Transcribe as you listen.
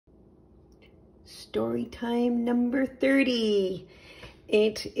Story time number 30.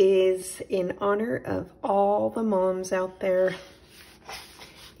 It is in honor of all the moms out there.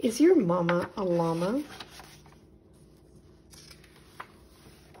 Is your mama a llama?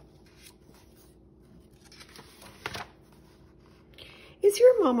 Is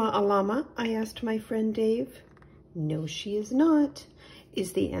your mama a llama? I asked my friend Dave. No, she is not,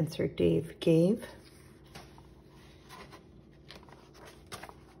 is the answer Dave gave.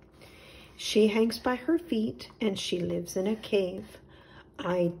 She hangs by her feet and she lives in a cave.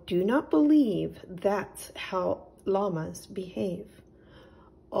 I do not believe that's how llamas behave.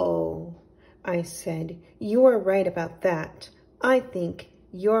 Oh, I said, you are right about that. I think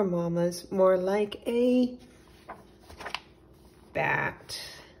your mama's more like a bat.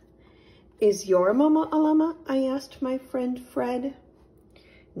 Is your mama a llama? I asked my friend Fred.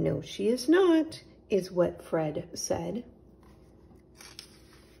 No, she is not, is what Fred said.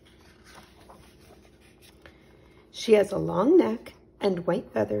 She has a long neck and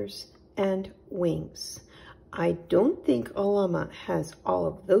white feathers and wings. I don't think a llama has all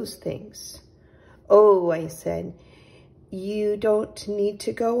of those things. Oh, I said, you don't need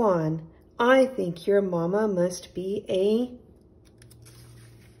to go on. I think your mama must be a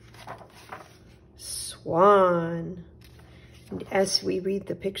swan. And as we read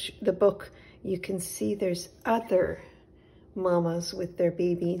the book, you can see there's other mamas with their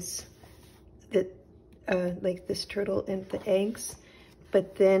babies that like this turtle and the eggs,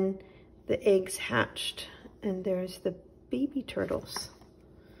 but then the eggs hatched and there's the baby turtles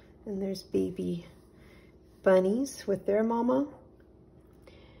and there's baby bunnies with their mama.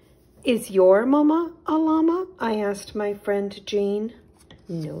 Is your mama a llama? I asked my friend Jane.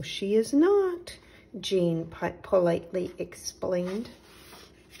 No, she is not, Jane politely explained.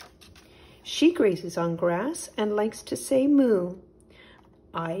 She grazes on grass and likes to say moo.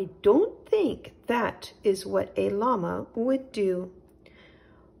 I don't think that is what a llama would do.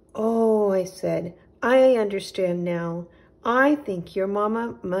 Oh, I said, I understand now. I think your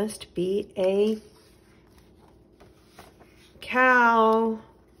mama must be a cow.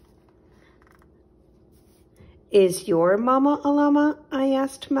 Is your mama a llama? I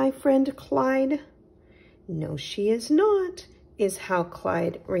asked my friend Clyde. No, she is not, is how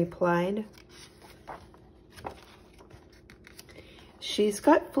Clyde replied. She's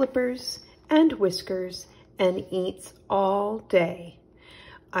got flippers and whiskers and eats all day.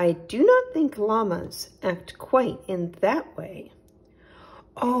 I do not think llamas act quite in that way.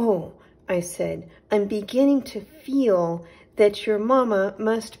 Oh, I said, I'm beginning to feel that your mama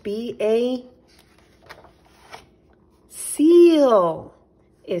must be a seal.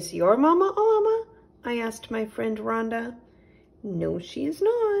 Is your mama a llama? I asked my friend Rhonda. No, she is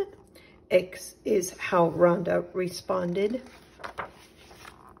not, is how Rhonda responded.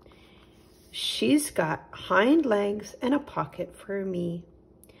 She's got hind legs and a pocket for me.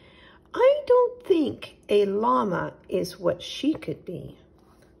 I don't think a llama is what she could be.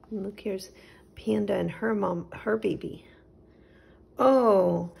 Look, here's Panda and her mom, her baby.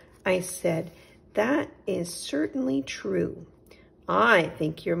 Oh, I said, that is certainly true. I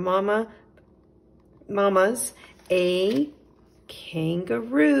think your mama's a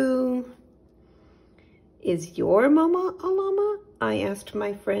kangaroo. Is your mama a llama? I asked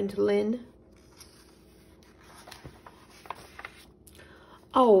my friend Lynn.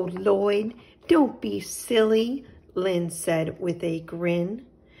 Oh, Lloyd, don't be silly, Lynn said with a grin.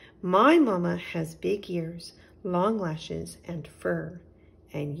 My mama has big ears, long lashes, and fur.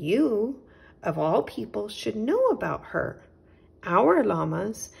 And you, of all people, should know about her. Our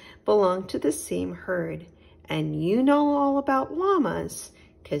llamas belong to the same herd, and you know all about llamas,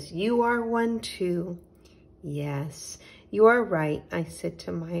 'cause you are one too. Yes, you are right, I said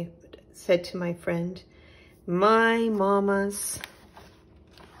to my friend. My mama's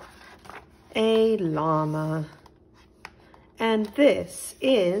a llama. And this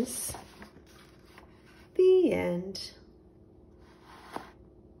is the end.